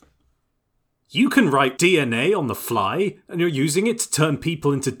You can write DNA on the fly, and you're using it to turn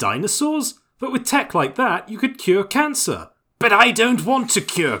people into dinosaurs? But with tech like that, you could cure cancer. But I don't want to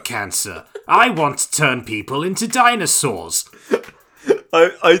cure cancer. I want to turn people into dinosaurs.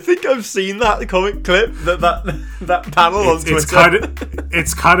 I think I've seen that comic clip, that panel on Twitter.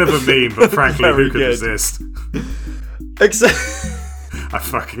 It's kind of a meme, but frankly, who could resist? I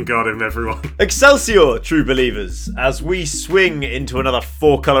fucking got him, everyone. Excelsior, true believers, as we swing into another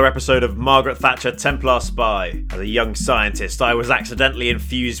 4-colour episode of Margaret Thatcher Templar Spy. As a young scientist, I was accidentally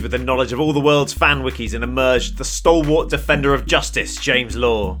infused with the knowledge of all the world's fan wikis and emerged the stalwart defender of justice, James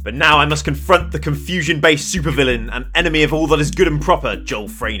Law. But now I must confront the confusion-based supervillain and enemy of all that is good and proper, Joel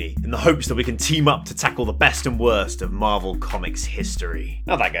Franey, in the hopes that we can team up to tackle the best and worst of Marvel Comics history.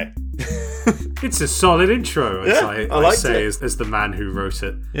 How'd that go? It's a solid intro, as I say, it. as the man who wrote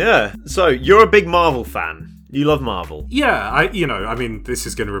it. Yeah. So, you're a big Marvel fan. You love Marvel. Yeah, this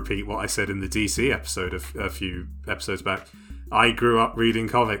is going to repeat what I said in the DC episode a few episodes back. I grew up reading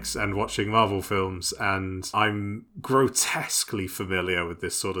comics and watching Marvel films, and I'm grotesquely familiar with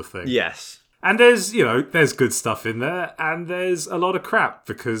this sort of thing. Yes. And there's good stuff in there, and there's a lot of crap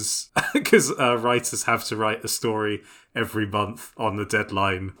because writers have to write a story every month on the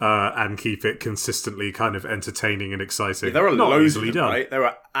deadline and keep it consistently kind of entertaining and exciting. Yeah, there are loads of them, done. right? There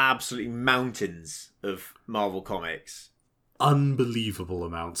are absolutely mountains of Marvel comics. Unbelievable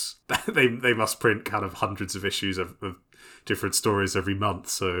amounts. They must print kind of hundreds of issues of different stories every month.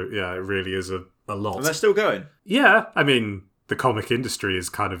 So yeah, it really is a lot. And they're still going. Yeah, I mean, the comic industry is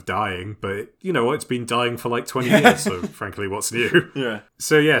kind of dying, but you know what? It's been dying for like 20 years, so frankly, what's new? Yeah.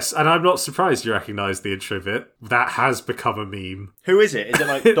 So yes, and I'm not surprised you recognise the intro bit. That has become a meme. Who is it? Is it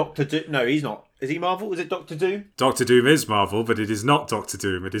like Doctor Doom? No, he's not. Is he Marvel? Is it Doctor Doom? Doctor Doom is Marvel, but it is not Doctor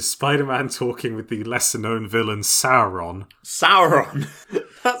Doom. It is Spider-Man talking with the lesser-known villain Sauron. Sauron?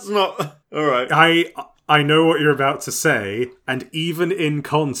 That's not... Alright. I know what you're about to say, and even in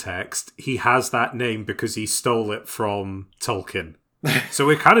context, he has that name because he stole it from Tolkien. So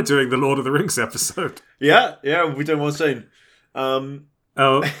we're kind of doing the Lord of the Rings episode. Yeah, we're doing one soon.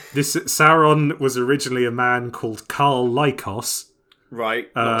 This Sauron was originally a man called Karl Lykos. Right,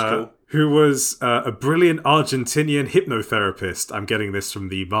 that's cool. Who was a brilliant Argentinian hypnotherapist. I'm getting this from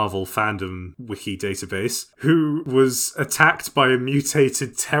the Marvel fandom wiki database. Who was attacked by a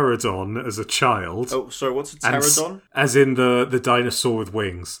mutated pterodon as a child. Oh, sorry, what's a pterodon? As in the dinosaur with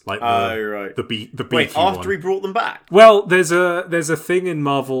wings, like right. the beaky Wait, after one. he brought them back? Well, there's a thing in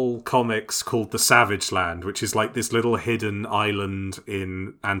Marvel Comics called the Savage Land, which is like this little hidden island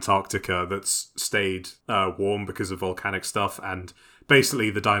in Antarctica that's stayed warm because of volcanic stuff, and basically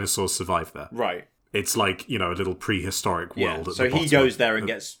the dinosaurs survive there. Right. It's like, a little prehistoric world. Yeah, so he goes there and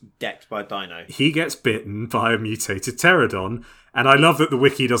gets decked by a dino. He gets bitten by a mutated pterodon, and I love that the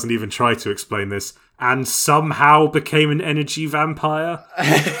wiki doesn't even try to explain this, and somehow became an energy vampire,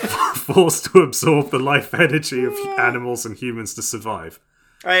 forced to absorb the life energy of animals and humans to survive.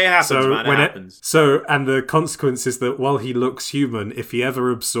 It happens, man. It happens. And the consequence is that while he looks human, if he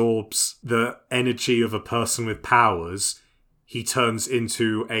ever absorbs the energy of a person with powers, he turns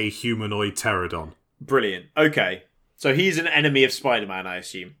into a humanoid pterodon. Brilliant. Okay. So he's an enemy of Spider-Man, I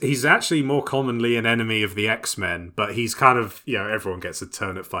assume. He's actually more commonly an enemy of the X-Men, but he's kind of, everyone gets a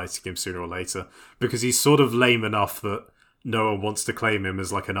turn at fighting him sooner or later, because he's sort of lame enough that no one wants to claim him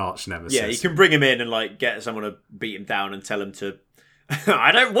as like an arch nemesis. Yeah, you can bring him in and like get someone to beat him down and tell him to...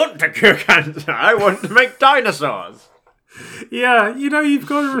 I don't want to cure cancer, I want to make dinosaurs. Yeah, you've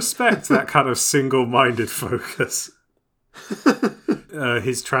got to respect that kind of single-minded focus.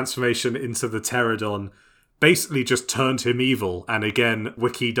 His transformation into the pterodon basically just turned him evil, and again,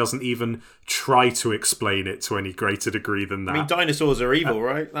 Wiki doesn't even try to explain it to any greater degree than that. I mean, dinosaurs are evil,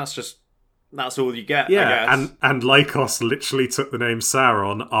 right? That's all you get, yeah, I guess. and Lycos literally took the name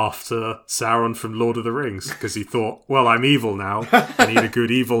Sauron after Sauron from Lord of the Rings, because he thought, well, I'm evil now, I need a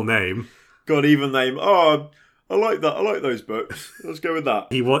good evil name. God, evil name. Oh, I like that. I like those books. Let's go with that.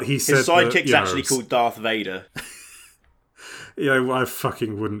 He said his sidekick's actually called Darth Vader. Yeah, I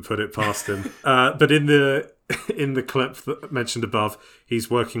fucking wouldn't put it past him. But in the clip that I mentioned above,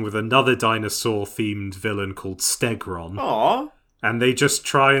 he's working with another dinosaur-themed villain called Stegron. Aww. And they just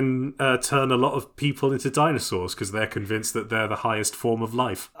try and turn a lot of people into dinosaurs because they're convinced that they're the highest form of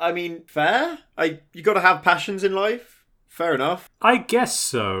life. I mean, fair. You got to have passions in life. Fair enough. I guess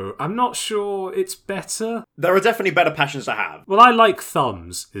so. I'm not sure it's better. There are definitely better passions to have. Well, I like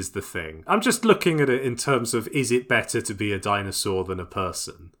thumbs, is the thing. I'm just looking at it in terms of, is it better to be a dinosaur than a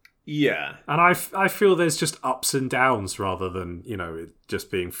person? Yeah. And I feel there's just ups and downs rather than, it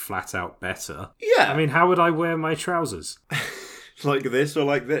just being flat out better. Yeah. I mean, how would I wear my trousers? Like this or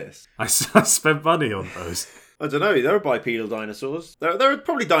like this? I spent money on those. I don't know. There are bipedal dinosaurs. There are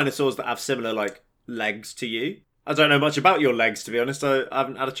probably dinosaurs that have similar, like, legs to you. I don't know much about your legs, to be honest. I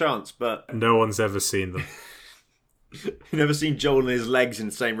haven't had a chance, but... No one's ever seen them. You've never seen Joel and his legs in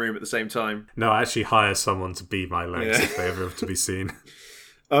the same room at the same time. No, I actually hire someone to be my legs if they ever have to be seen.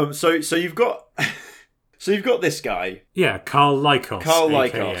 So you've got... So you've got this guy. Yeah, Carl Lycos. Carl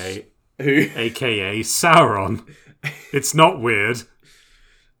Lycos. Who? AKA Sauron. It's not weird.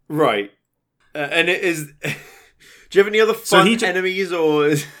 Right. And it is... Do you have any other fun enemies,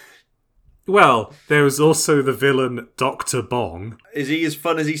 or... Well, there was also the villain Dr. Bong. Is he as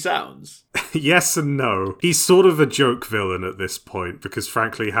fun as he sounds? Yes and no. He's sort of a joke villain at this point, because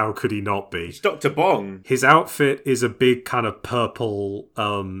frankly, how could he not be? It's Dr. Bong. His outfit is a big kind of purple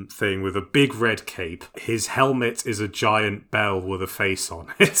thing with a big red cape. His helmet is a giant bell with a face on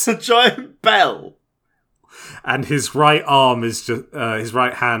it. It's a giant bell. And his right arm is just, his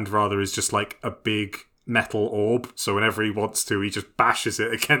right hand rather, is just like a big metal orb. So whenever he wants to, he just bashes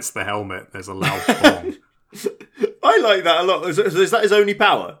it against the helmet. There's a loud bong. I like that a lot. Is that his only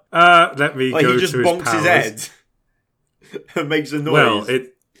power? Let me go to his powers. He just bonks his head and makes a noise. Well,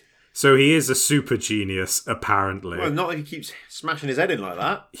 so he is a super genius, apparently. Well, not if he keeps smashing his head in like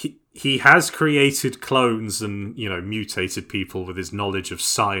that. He has created clones and, mutated people with his knowledge of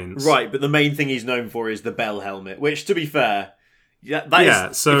science. Right, but the main thing he's known for is the bell helmet, which, to be fair,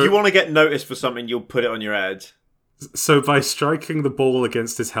 so if you want to get noticed for something, you'll put it on your head. So by striking the ball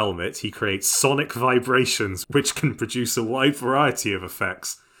against his helmet, he creates sonic vibrations, which can produce a wide variety of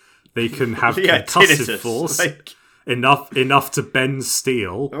effects. They can have concussive force, enough to bend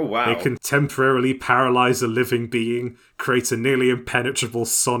steel. Oh, wow. They can temporarily paralyze a living being, create a nearly impenetrable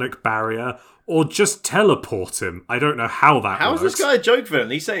sonic barrier, or just teleport him. I don't know how that works. How is this guy a joke villain?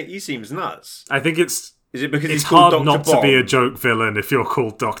 He seems nuts. I think Is it because it's he's called hard Dr. not Bong? to be a joke villain if you're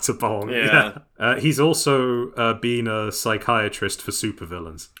called Dr. Bong. Yeah. He's also been a psychiatrist for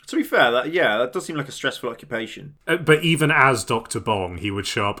supervillains. To be fair, that does seem like a stressful occupation. But even as Dr. Bong, he would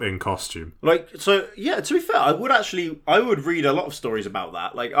show up in costume. To be fair, I would read a lot of stories about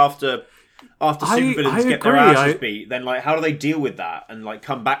that. Like, after supervillains get their asses beat, then, like, how do they deal with that and, like,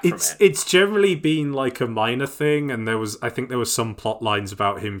 come back from it? It's generally been, like, a minor thing, and I think there was some plot lines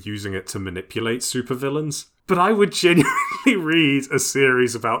about him using it to manipulate supervillains. But I would genuinely read a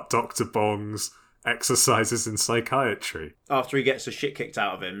series about Dr. Bong's exercises in psychiatry. After he gets the shit kicked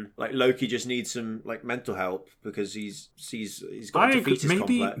out of him, like, Loki just needs some, like, mental help because he's got a defeatist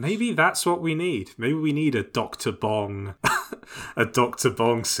complex. Maybe that's what we need. Maybe we need a Dr. Bong a Dr.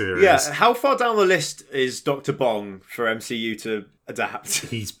 Bong series. Yeah, how far down the list is Dr. Bong for MCU to adapt?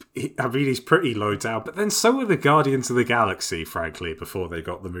 He's pretty low down, but then so were the Guardians of the Galaxy, frankly, before they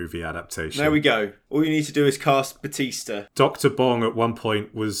got the movie adaptation. There we go. All you need to do is cast Batista. Dr. Bong at one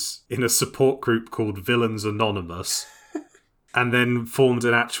point was in a support group called Villains Anonymous, and then formed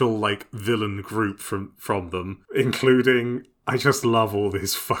an actual, like, villain group from them, including, I just love all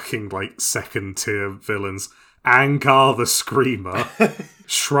these fucking, like, second tier villains. Angar the Screamer,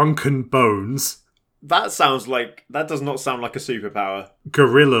 Shrunken Bones. That does not sound like a superpower.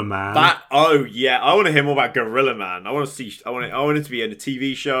 Gorilla Man. I want to hear more about Gorilla Man. I want him to be in a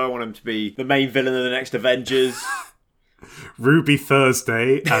TV show. I want him to be the main villain of the next Avengers. Ruby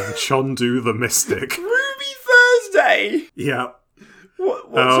Thursday and Chondu the Mystic. Ruby Thursday? Yeah.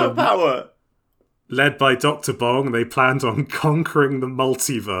 What's her power? Led by Dr. Bong, they planned on conquering the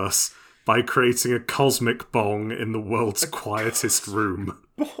multiverse by creating a cosmic bong in the world's quietest room.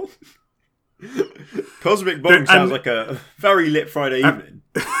 Cosmic bong sounds like a very lit Friday evening.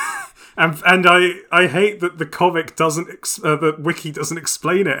 And I hate that the comic the wiki doesn't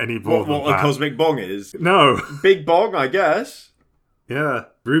explain it anymore. What a cosmic bong is? No. Big bong, I guess. Yeah.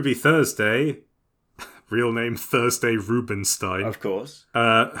 Ruby Thursday, real name Thursday Rubenstein. Of course.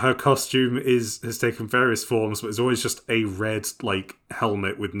 Her costume has taken various forms, but it's always just a red, like,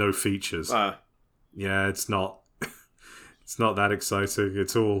 helmet with no features. Yeah, it's not that exciting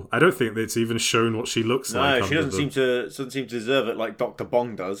at all. I don't think it's even shown what she looks like. No, she doesn't seem to deserve it like Dr.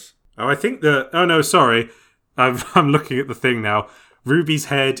 Bong does. Oh, I think oh no, sorry. I'm looking at the thing now. Ruby's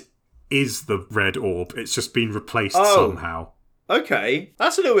head is the red orb. It's just been replaced somehow. Okay,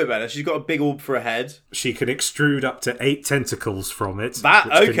 that's a little bit better. She's got a big orb for a head. She can extrude up to 8 tentacles from it.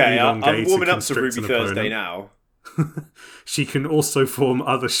 I'm warming up to Ruby Thursday now. She can also form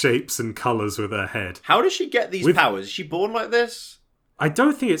other shapes and colours with her head. How does she get these powers? Is she born like this? I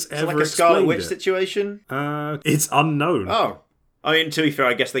don't think it's ever like a Scarlet Witch situation? It's unknown. Oh. I mean, to be fair,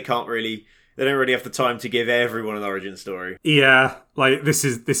 I guess they can't really They don't really have the time to give everyone an origin story. Yeah, like this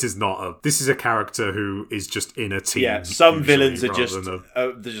is a character who is just in a team. Yeah, some villains are rather just than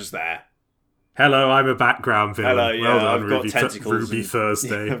they're just there. Hello, I'm a background villain. Hello, yeah, well done, I've got Ruby, tentacles. Ruby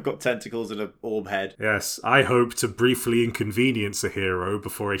Thursday. I've got tentacles and an orb head. Yes, I hope to briefly inconvenience a hero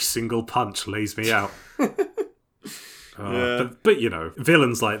before a single punch lays me out. Yeah. But you know,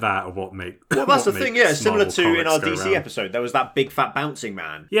 villains like that are what make. Well, that's what the thing, makes yeah. Similar Marvel to in our comics go DC round. episode, there was that big fat bouncing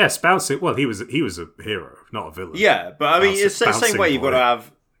man. Yes, Bouncing. Well, he was a hero, not a villain. Yeah, but I mean, it's the Bouncing same way you've got boy. to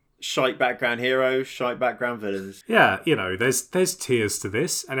have shite background heroes, shite background villains. Yeah, you know, there's tiers to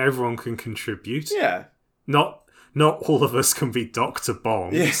this, and everyone can contribute. Yeah. Not all of us can be Dr.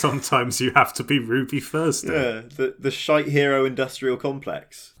 Bong. Yeah. Sometimes you have to be Ruby Thursday. Yeah, the shite hero industrial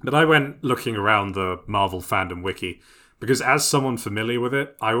complex. But I went looking around the Marvel fandom wiki because as someone familiar with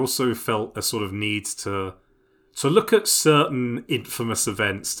it, I also felt a sort of need to look at certain infamous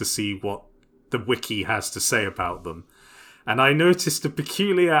events to see what the wiki has to say about them. And I noticed a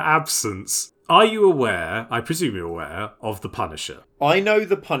peculiar absence. Are you aware, I presume you're aware, of the Punisher? I know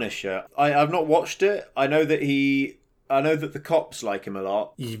the Punisher. I've not watched it. I know that the cops like him a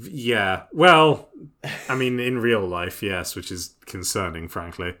lot. Yeah. Well, I mean, in real life, yes, which is concerning,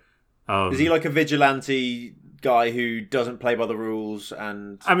 frankly. Is he like a vigilante guy who doesn't play by the rules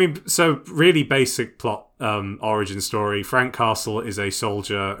and... I mean, so really basic plot origin story. Frank Castle is a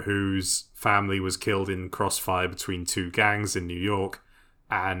soldier whose family was killed in crossfire between two gangs in New York,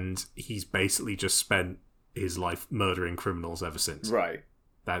 and he's basically just spent his life murdering criminals ever since. Right.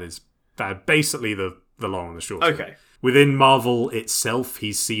 That is basically the long and the short of it. Okay. Within Marvel itself,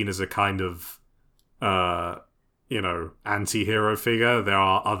 he's seen as a kind of, anti-hero figure. There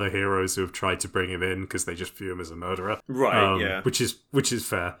are other heroes who have tried to bring him in because they just view him as a murderer. Right, yeah. Which is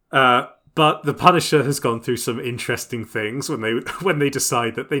fair. But the Punisher has gone through some interesting things when they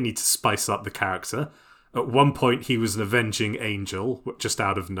decide that they need to spice up the character. At one point, he was an avenging angel, just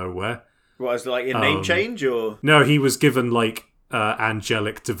out of nowhere. What, is it like a name change, or...? No, he was given,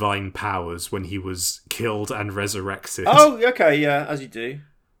 angelic divine powers when he was killed and resurrected. Oh, okay, yeah, as you do.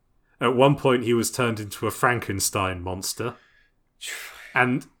 At one point, he was turned into a Frankenstein monster.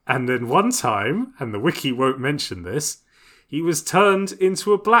 And then one time, and the wiki won't mention this, he was turned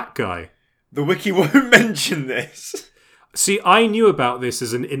into a black guy. The wiki won't mention this. See, I knew about this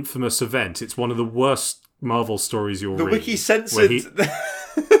as an infamous event. It's one of the worst Marvel stories you'll read. The wiki censored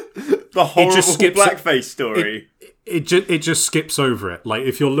the horrible blackface story. It just skips over it. Like,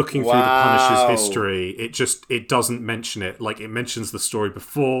 if you're looking through the Punisher's history, it doesn't mention it. Like, it mentions the story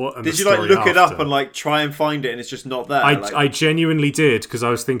before and Did the you, story look it up after. and, try and find it and it's just not there? I genuinely did, because I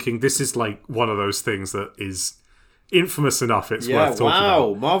was thinking this is, one of those things that is infamous enough it's worth talking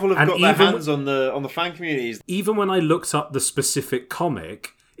about. Marvel have got their hands on the fan communities. Even when I looked up the specific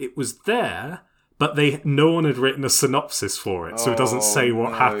comic, it was there, but no one had written a synopsis for it, so it doesn't say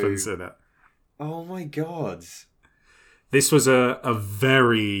what happens in it. Oh my god. This was a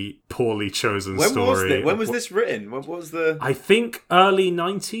very poorly chosen story. When was this written? What was the... I think early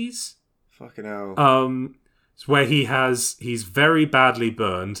 90s. Fucking hell. It's where he's very badly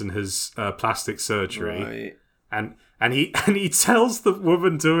burned and has plastic surgery. Right. And he tells the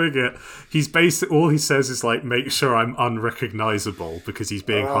woman doing it, he's basically, all he says is make sure I'm unrecognizable, because he's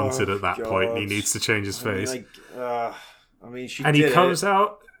being hunted at that point and he needs to change his face. He comes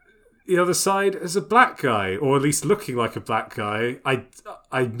out the other side as a black guy, or at least looking like a black guy.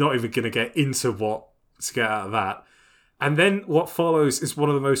 I'm not even going to get into what to get out of that. And then what follows is one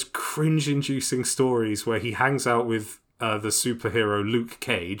of the most cringe-inducing stories where he hangs out with the superhero Luke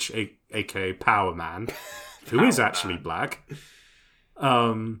Cage, aka Power Man, who is actually black.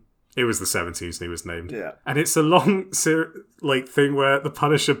 It was the 70s and he was named. Yeah. And it's a long thing where the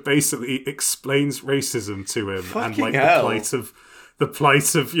Punisher basically explains racism to him Fucking and hell. the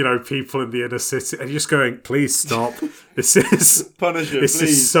plight of people in the inner city, and you're just going, please stop. This is Punisher, this please.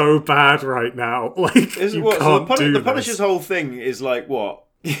 is so bad right now. You So can't do the this. Punisher's whole thing is what?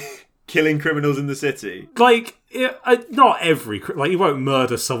 Killing criminals in the city. Not every he won't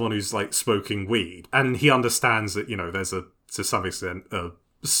murder someone who's smoking weed, and he understands that there's to some extent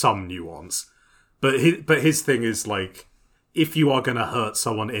some nuance, but his thing is if you are going to hurt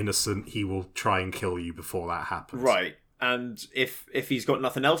someone innocent, he will try and kill you before that happens. Right. And if he's got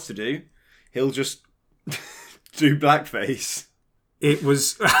nothing else to do, he'll just do blackface. It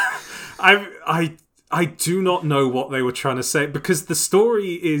was I do not know what they were trying to say, because the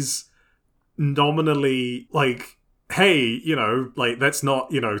story is nominally hey, let's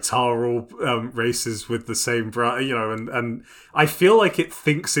not, tar all races with the same and I feel like it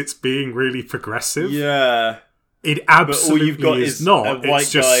thinks it's being really progressive. Yeah. It but all absolutely you've got is is not. a white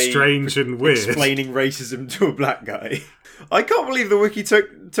It's just guy strange and weird. explaining racism to a black guy. I can't believe the wiki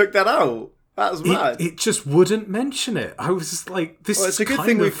took that out. That was mad. It just wouldn't mention it. I was just like, this It's is a good kind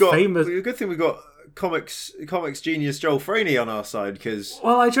thing of we've got. famous. A good thing we've got comics genius Joel Franey on our side, because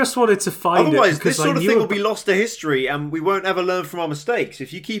Well, I just wanted to find otherwise it because this sort I of knew thing will be lost to history, and we won't ever learn from our mistakes.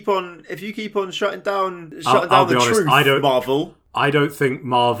 If you keep on shutting down I'll be the honest, truth, Marvel. I don't think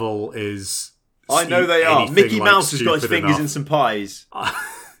Marvel is. I know they are. anything Mickey like Mouse has got his stupid fingers enough. in some pies.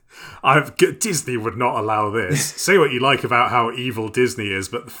 Disney would not allow this. Say what you like about how evil Disney is,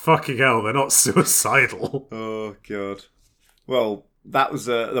 but fucking hell, they're not suicidal. Oh god. Well, that was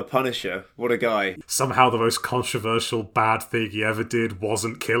the Punisher. What a guy. Somehow the most controversial bad thing he ever did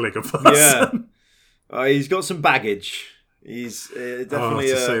wasn't killing a person. Yeah. He's got some baggage. He's definitely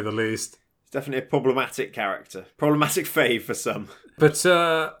to say the least. Definitely a problematic character. Problematic fave for some. But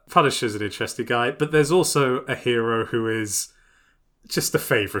Punisher's an interesting guy. But there's also a hero who is just a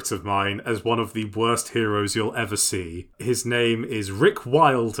favourite of mine as one of the worst heroes you'll ever see. His name is Rick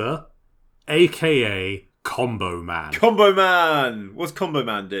Wilder, a.k.a. Combo Man. Combo Man! What's Combo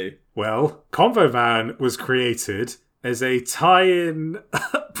Man do? Well, Combo Man was created as a tie-in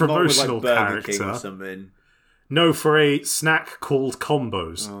promotional Not with, like, Burger King character. or something. No, for a snack called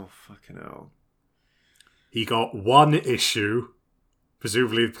Combos. Oh, fucking hell. He got one issue,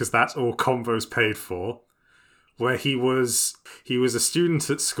 presumably because that's all Combos paid for, where he was a student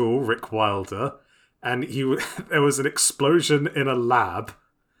at school, Rick Wilder, and there was an explosion in a lab,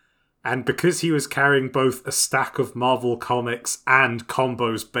 and because he was carrying both a stack of Marvel comics and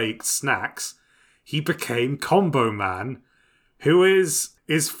Combos baked snacks, he became Combo Man, who is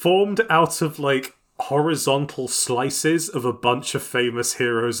formed out of like horizontal slices of a bunch of famous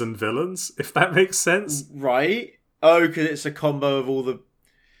heroes and villains, if that makes sense. Right? Oh, because it's a combo of all the...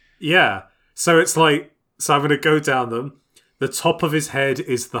 Yeah. So it's like, so I'm going to go down them. The top of his head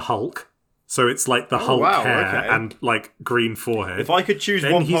is the Hulk. So it's like the Hulk hair and like green forehead. If I could choose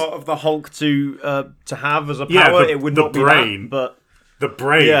Then one part of the Hulk to have as a power, it would not brain, be that, but... The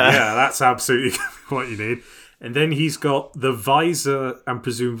brain, yeah, that's absolutely what you need. And then he's got the visor and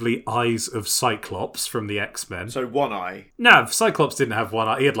presumably eyes of Cyclops from the X-Men. So one eye. No, Cyclops didn't have one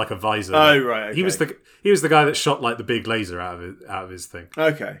eye. He had like a visor. Oh, right, okay. He was the guy that shot like the big laser out of his thing.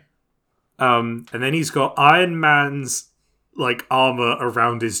 Okay. And then he's got Iron Man's like armor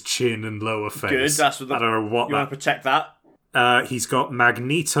around his chin and lower face. Good, that's what I don't know what you want to protect that. He's got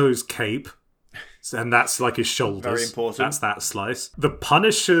Magneto's cape, and that's like his shoulders. Very important. That's that slice. The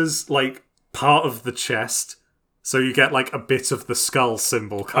Punisher's like part of the chest, so you get like a bit of the skull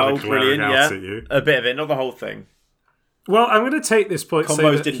symbol kind of glaring out at you. A bit of it, not the whole thing. Well, I'm going to take this point to say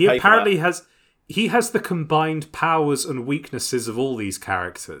Combos that didn't he pay for apparently that. has the combined powers and weaknesses of all these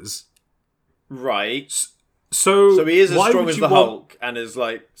characters. Right. So he is as why strong would as you the want- Hulk and as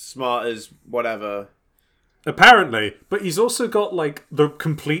like smart as whatever. Apparently, but he's also got like the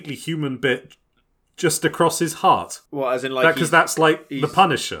completely human bit just across his heart. What, as in like Because that's like the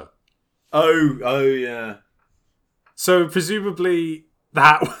Punisher. Oh yeah. So presumably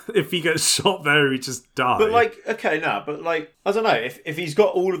that if he gets shot there, he just dies. But like, okay, no, but like, I don't know. If he's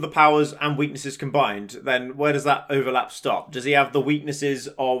got all of the powers and weaknesses combined, then where does that overlap stop? Does he have the weaknesses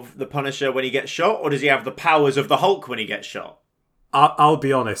of the Punisher when he gets shot, or does he have the powers of the Hulk when he gets shot? I'll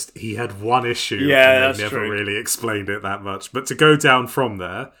be honest, he had one issue Yeah, and that's they never true. really explained it that much. But to go down from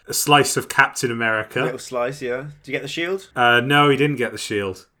there, a slice of Captain A America. little slice, yeah. Do you get the shield? No, he didn't get the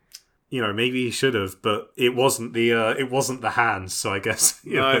shield. You know, maybe he should have, but it wasn't the hands, so I guess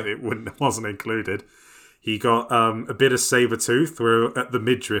it wasn't included. He got a bit of Sabretooth. We're at the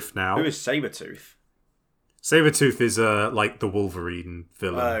midriff now. Who is Sabretooth? Sabretooth is like the Wolverine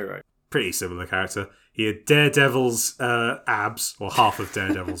villain. Oh, right. Pretty similar character. He had Daredevil's abs, or half of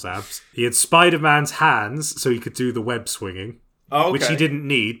Daredevil's abs. He had Spider-Man's hands, so he could do the web swinging, Oh, okay. which he didn't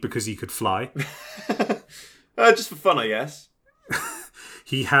need because he could fly. Just for fun, I guess.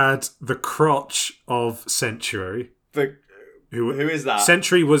 He had the crotch of Sentry. Who is that?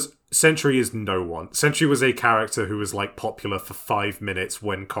 Sentry is no one. Sentry was a character who was like popular for 5 minutes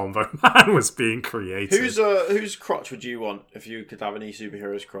when Combo Man was being created. Whose crotch would you want if you could have any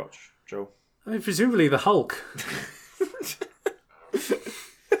superhero's crotch, Joel? I mean, presumably the Hulk.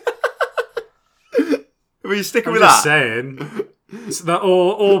 Are you sticking I'm with just that? saying. It's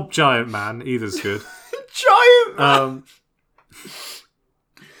or Giant Man, either's good. Giant Man!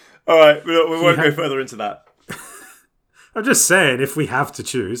 Alright, we won't go further into that. I'm just saying, if we have to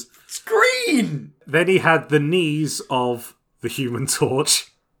choose. It's green! Then he had the knees of the Human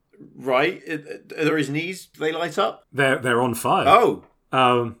Torch. Right? Are his knees, do they light up? They're on fire.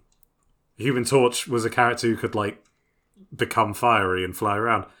 Oh. Human Torch was a character who could, like, become fiery and fly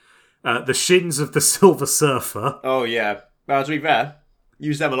around. The shins of the Silver Surfer. Oh, yeah. Well, to be fair,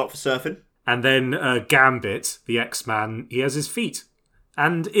 use them a lot for surfing. And then Gambit, the X-Man, he has his feet.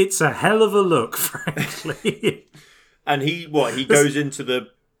 And it's a hell of a look, frankly. And he goes into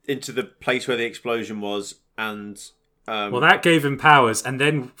the place where the explosion was, and well, that gave him powers, and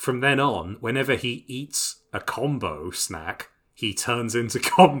then from then on, whenever he eats a combo snack, he turns into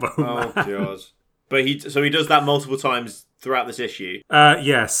Combo Man. Oh god! But he does that multiple times throughout this issue.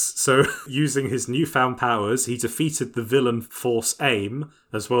 Yes. So using his newfound powers, he defeated the villain Force AIM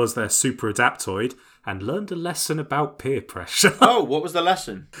as well as their super adaptoid, and learned a lesson about peer pressure. Oh, what was the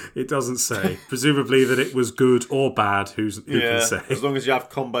lesson? It doesn't say. Presumably that it was good or bad. Who can say? As long as you have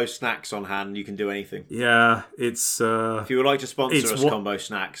combo snacks on hand, you can do anything. Yeah, it's... if you would like to sponsor us, Combo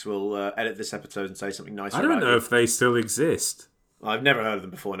Snacks, we'll edit this episode and say something nicer about it. I don't know if they still exist. I've never heard of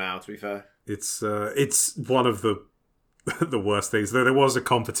them before now, to be fair. It's one of the the worst things. There was a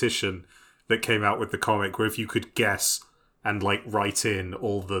competition that came out with the comic where if you could guess and like write in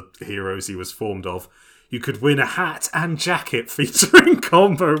all the heroes he was formed of, you could win a hat and jacket featuring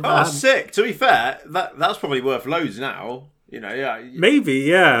Combo Man. Oh, sick. To be fair, that's probably worth loads now. You know, yeah. Maybe,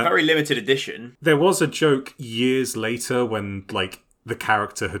 yeah. Very limited edition. There was a joke years later when, like, the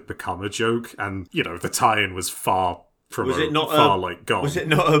character had become a joke and, you know, the tie-in was far from gone. Was it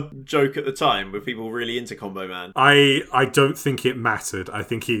not a joke at the time? Were people really into Combo Man? I don't think it mattered. I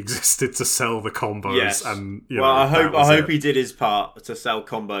think he existed to sell the combos. Yes. And I hope he did his part to sell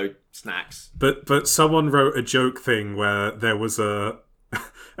combo snacks. But someone wrote a joke thing where there was an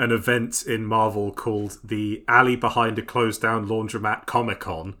event in Marvel called the Alley Behind a Closed Down Laundromat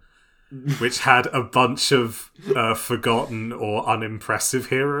Comic-Con, which had a bunch of forgotten or unimpressive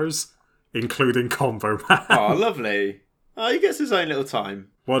heroes, including Combo Man. Oh, lovely. Oh, he gets his own little time.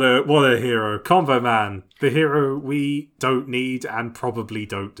 What a hero. Combo Man, the hero we don't need and probably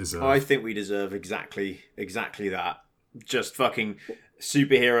don't deserve. I think we deserve exactly that. Just fucking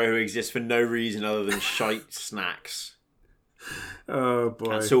superhero who exists for no reason other than shite snacks. Oh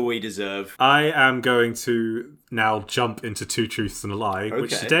boy. That's all we deserve. I am going to now jump into Two Truths and a Lie,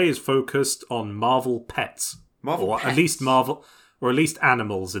 which today is focused on Marvel pets. At least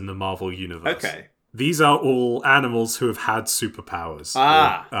animals in the Marvel universe. Okay. These are all animals who have had superpowers.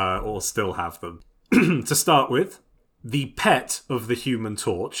 Or still have them. To start with, the pet of the Human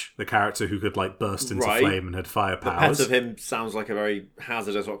Torch, the character who could like burst into flame and had fire powers. The pet of him sounds like a very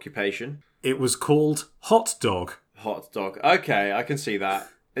hazardous occupation. It was called Hot Dog. Hot Dog. Okay, I can see that.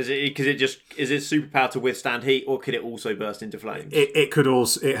 Is it superpower to withstand heat, or could it also burst into flames? It could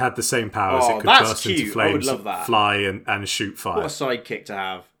also. It had the same powers. Oh, it could that's burst cute. into flames, I would love that. Fly and shoot fire. What a sidekick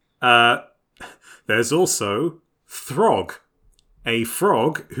to have. There's also Throg, a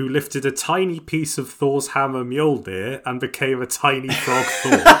frog who lifted a tiny piece of Thor's hammer Mjolnir and became a tiny frog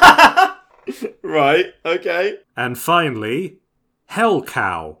Thor. Right. Okay. And finally, Hell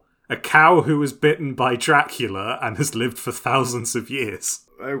Cow. A cow who was bitten by Dracula and has lived for thousands of years.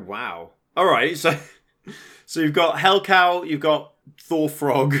 Oh, wow. All right, so you've got Hell Cow, you've got Thor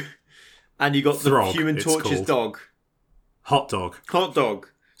Frog, and you've got Throg, the Human Torch's dog. Hot Dog. Hot Dog.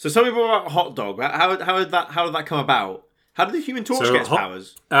 So tell me more about Hot Dog. How did that come about? How did the Human Torch get his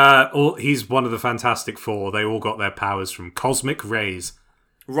powers? He's one of the Fantastic Four. They all got their powers from cosmic rays.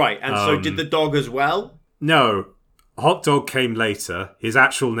 Right, and so did the dog as well? No. Hot Dog came later. His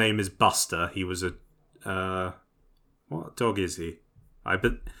actual name is Buster. He was a... what dog is he?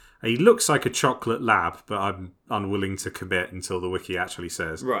 He looks like a chocolate lab, but I'm unwilling to commit until the wiki actually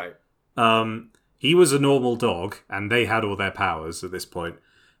says. Right. He was a normal dog, and they had all their powers at this point.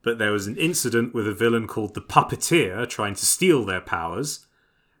 But there was an incident with a villain called the Puppeteer trying to steal their powers.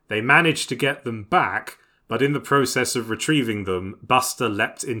 They managed to get them back, but in the process of retrieving them, Buster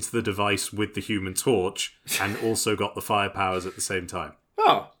leapt into the device with the Human Torch and also got the fire powers at the same time.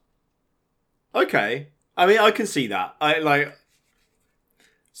 Oh. Okay. I mean, I can see that.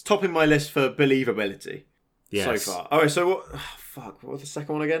 It's topping my list for believability so far. All right, so what... Oh, fuck, what was the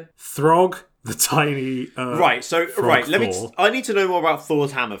second one again? Throg, the tiny... I need to know more about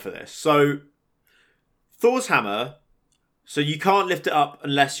Thor's hammer for this. So, Thor's hammer... So you can't lift it up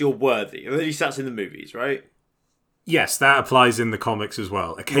unless you're worthy. At least that's in the movies, right? Yes, that applies in the comics as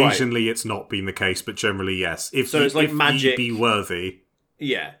well. Occasionally it's not been the case, but generally yes. If magic, you be worthy.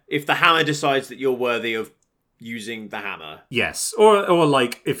 Yeah. If the hammer decides that you're worthy of using the hammer. Yes. Or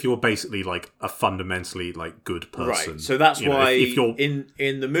like if you're basically like a fundamentally like good person. Right. So that's why if you're...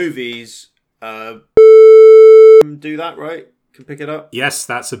 in the movies do that, right? Can pick it up. Yes,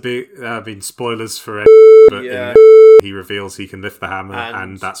 that's a big spoilers for yeah. he reveals he can lift the hammer,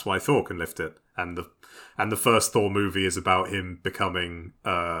 and that's why Thor can lift it. And the first Thor movie is about him becoming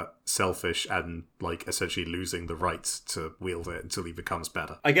selfish and like essentially losing the right to wield it until he becomes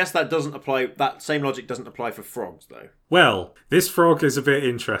better. I guess that doesn't apply. That same logic doesn't apply for frogs, though. Well, this frog is a bit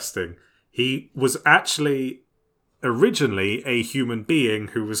interesting. He was actually originally a human being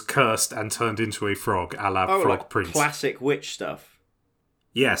who was cursed and turned into a frog, a la Frog like Prince. Classic witch stuff.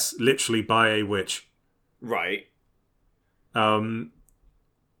 Yes, literally by a witch. Right.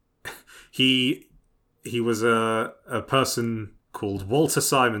 He was a person called Walter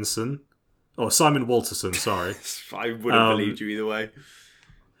Simonson, or Simon Walterson. Sorry, I wouldn't have believed you either way.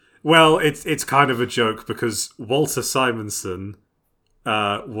 Well, it's kind of a joke because Walter Simonson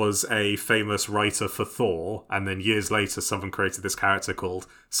was a famous writer for Thor, and then years later, someone created this character called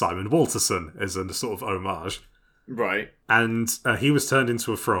Simon Walterson as a sort of homage. Right. And he was turned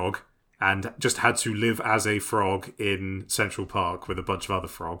into a frog and just had to live as a frog in Central Park with a bunch of other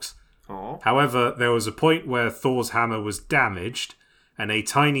frogs. Aww. However, there was a point where Thor's hammer was damaged and a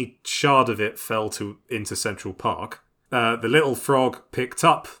tiny shard of it fell into Central Park. The little frog picked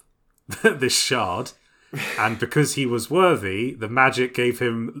up this shard, and because he was worthy, the magic gave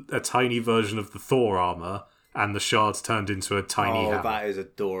him a tiny version of the Thor armor, and the shard turned into a tiny hammer. Oh, that is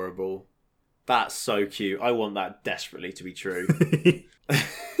adorable. That's so cute. I want that desperately to be true.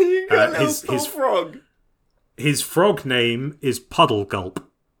 You got a little Thor frog. His frog name is Puddle Gulp.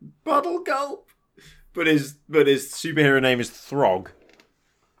 Puddle Gulp. But his superhero name is Throg.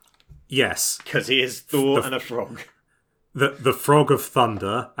 Yes. Because he is Thor and a frog. The Frog of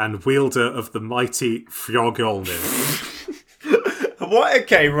Thunder and wielder of the mighty Fjolnir. What?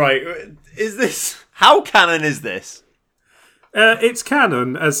 Okay, right. Is this... How canon is this? It's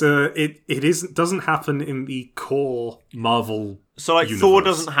canon as it doesn't happen in the core Marvel So like universe. Thor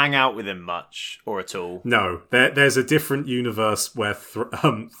doesn't hang out with him much or at all. No, there's a different universe where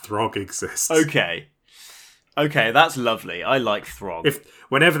Throg exists. Okay, that's lovely. I like Throg.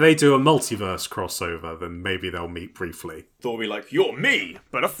 Whenever they do a multiverse crossover, then maybe they'll meet briefly. Thor will be like, "You're me,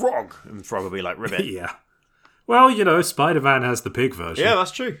 but a frog," and Throg will be like, "Ribbit." Yeah. Well, Spider-Man has the pig version. Yeah,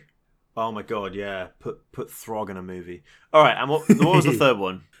 that's true. Oh my god, yeah. Put Throg in a movie. All right, and what was the third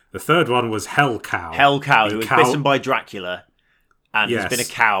one? The third one was Hell Cow. Hell Cow, who was bitten by Dracula and Yes. has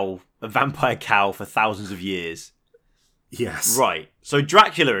been a vampire cow for thousands of years. Yes. Right. So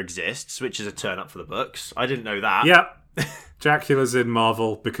Dracula exists, which is a turn up for the books. I didn't know that. Yep. Dracula's in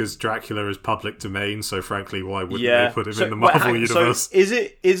Marvel because Dracula is public domain, so frankly, why wouldn't they put him in the Marvel universe? So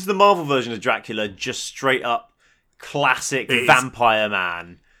is the Marvel version of Dracula just straight up classic vampire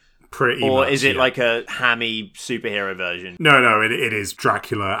man? Pretty or much, is it like a hammy superhero version? No, it is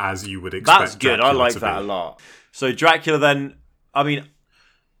Dracula as you would expect. That's good. Dracula I like to that be. a lot. So Dracula then, I mean,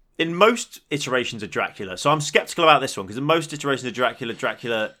 in most iterations of Dracula, so I'm skeptical about this one because in most iterations of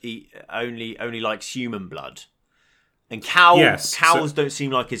Dracula only likes human blood. And cows don't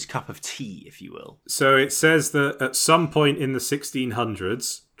seem like his cup of tea, if you will. So it says that at some point in the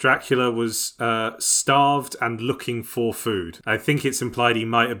 1600s, Dracula was starved and looking for food. I think it's implied he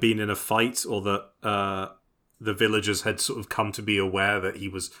might have been in a fight, or that the villagers had sort of come to be aware that he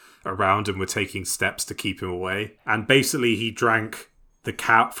was around and were taking steps to keep him away. And basically he drank the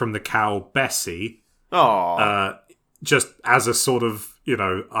cow from the cow Bessie. Just as a sort of,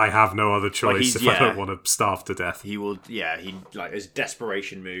 I have no other choice if I don't want to starve to death. He will, he like his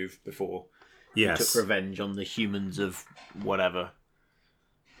desperation move before he took revenge on the humans of whatever,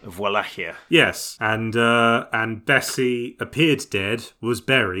 of Wallachia. Yes, and Bessie appeared dead, was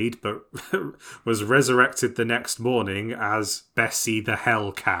buried, but was resurrected the next morning as Bessie the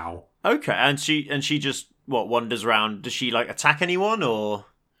Hell Cow. Okay, and she just wanders around. Does she like attack anyone or?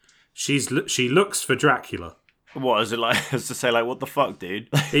 She looks for Dracula. What is it like? As to say, like, what the fuck, dude?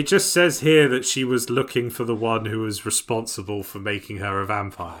 It just says here that she was looking for the one who was responsible for making her a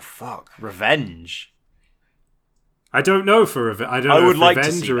vampire. Oh, fuck. Revenge. I don't know for I don't know would if like to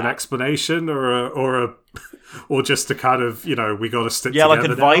revenge see or an that. explanation or just to kind of, we got to stick Yeah, together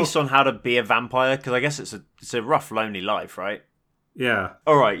like advice now. on how to be a vampire, because I guess it's a rough, lonely life, right? Yeah.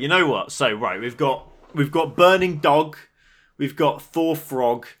 All right, you know what? So right, we've got Burning Dog, we've got Thor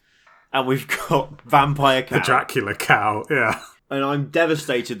Frog, and we've got Vampire Cow. The Dracula cow, yeah. And I'm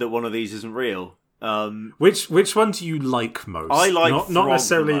devastated that one of these isn't real. Which one do you like most? I like not Throg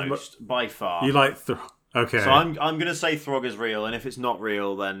necessarily the most, by far. You like okay. So I'm going to say Throg is real, and if it's not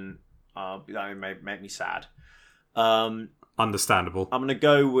real, then that would make me sad. Understandable. I'm going to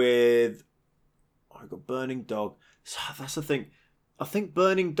go with... I've got Burning Dog. So that's the thing. I think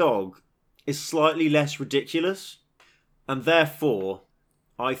Burning Dog is slightly less ridiculous, and therefore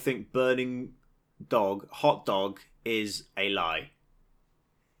I think Burning Dog, Hot Dog, is a lie.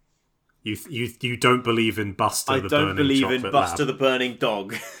 You don't believe in Buster the Burning I don't believe in Chocolate Buster Lab. the Burning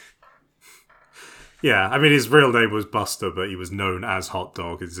Dog. Yeah, I mean, his real name was Buster, but he was known as Hot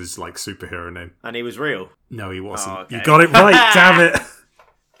Dog. It's his, like, superhero name. And he was real. No, he wasn't. Oh, okay. You got it right, damn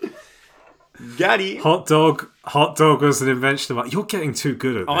it! Gaddy. Hot Dog was an invention of... You're getting too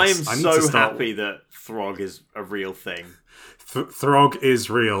good at this. I am so happy that Throg is a real thing. Throg is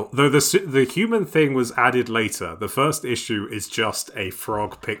real. Though the human thing was added later. The first issue is just a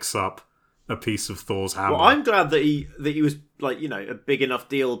frog picks up a piece of Thor's hammer. Well, I'm glad that he was, like, you know, a big enough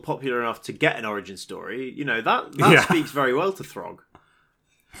deal, popular enough to get an origin story. You know, that speaks very well to Throg.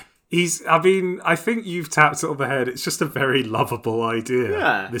 I think you've tapped it on the head. It's just a very lovable idea.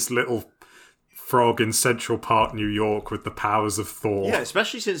 Yeah. This little frog in Central Park, New York with the powers of Thor. Yeah,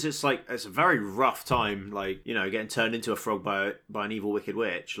 especially since it's a very rough time, like, you know, getting turned into a frog by an evil wicked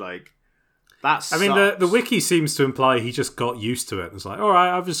witch. Like, that's. I mean, the wiki seems to imply he just got used to it. It's like, all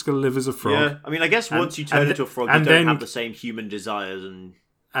right, I'm just going to live as a frog. Yeah, I mean, I guess once you turn into a frog, you don't have the same human desires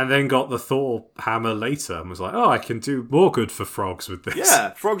and then got the Thor hammer later and was like, oh, I can do more good for frogs with this. Yeah,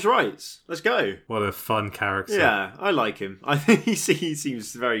 frog's rights. Let's go. What a fun character. Yeah, I like him. I think he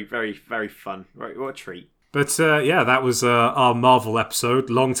seems very, very, very fun. Right, what a treat. But that was our Marvel episode.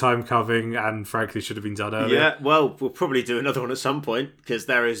 Long time coming, and frankly should have been done earlier. Yeah, well, we'll probably do another one at some point, because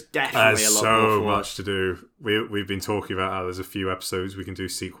there is definitely a lot more so for much us to do. We've been talking about how there's a few episodes we can do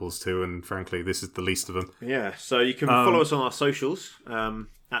sequels to, and frankly, this is the least of them. Yeah, so you can follow us on our socials,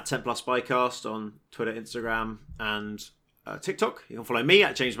 at 10 Plus Spycast on Twitter, Instagram, and TikTok. You can follow me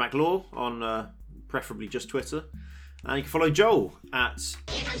at James McLaw on preferably just Twitter. And you can follow Joel at...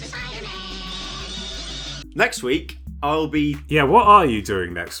 Next week, I'll be... Yeah, what are you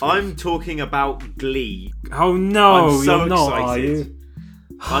doing next week? I'm talking about Glee. Oh no, I'm so you're not, excited. are you?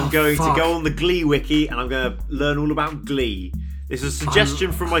 I'm going to go on the Glee wiki and I'm going to learn all about Glee. This is a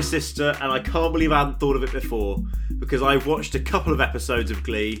suggestion from my sister and I can't believe I hadn't thought of it before because I've watched a couple of episodes of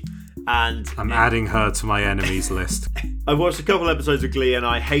Glee and... I'm adding her to my enemies list. I've watched a couple of episodes of Glee and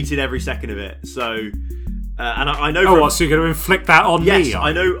I hated every second of it. So... and I know. Oh, what? So you're going to inflict that on me? Yes,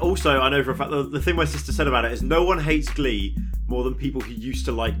 I know. Also, I know for a fact the thing my sister said about it is no one hates Glee more than people who used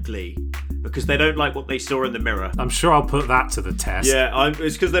to like Glee because they don't like what they saw in the mirror. I'm sure I'll put that to the test. Yeah,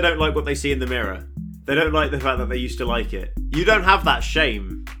 it's because they don't like what they see in the mirror. They don't like the fact that they used to like it. You don't have that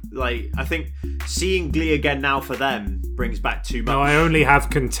shame. Like, I think seeing Glee again now for them brings back too much. No, I only have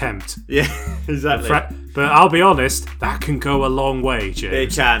contempt. Yeah, exactly. But I'll be honest, that can go a long way, James.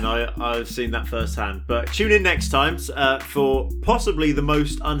 It can. I've seen that firsthand. But tune in next time for possibly the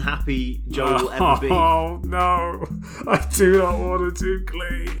most unhappy Joel will ever be. Oh, no. I do not want to do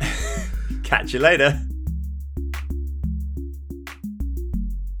Glee. Catch you later.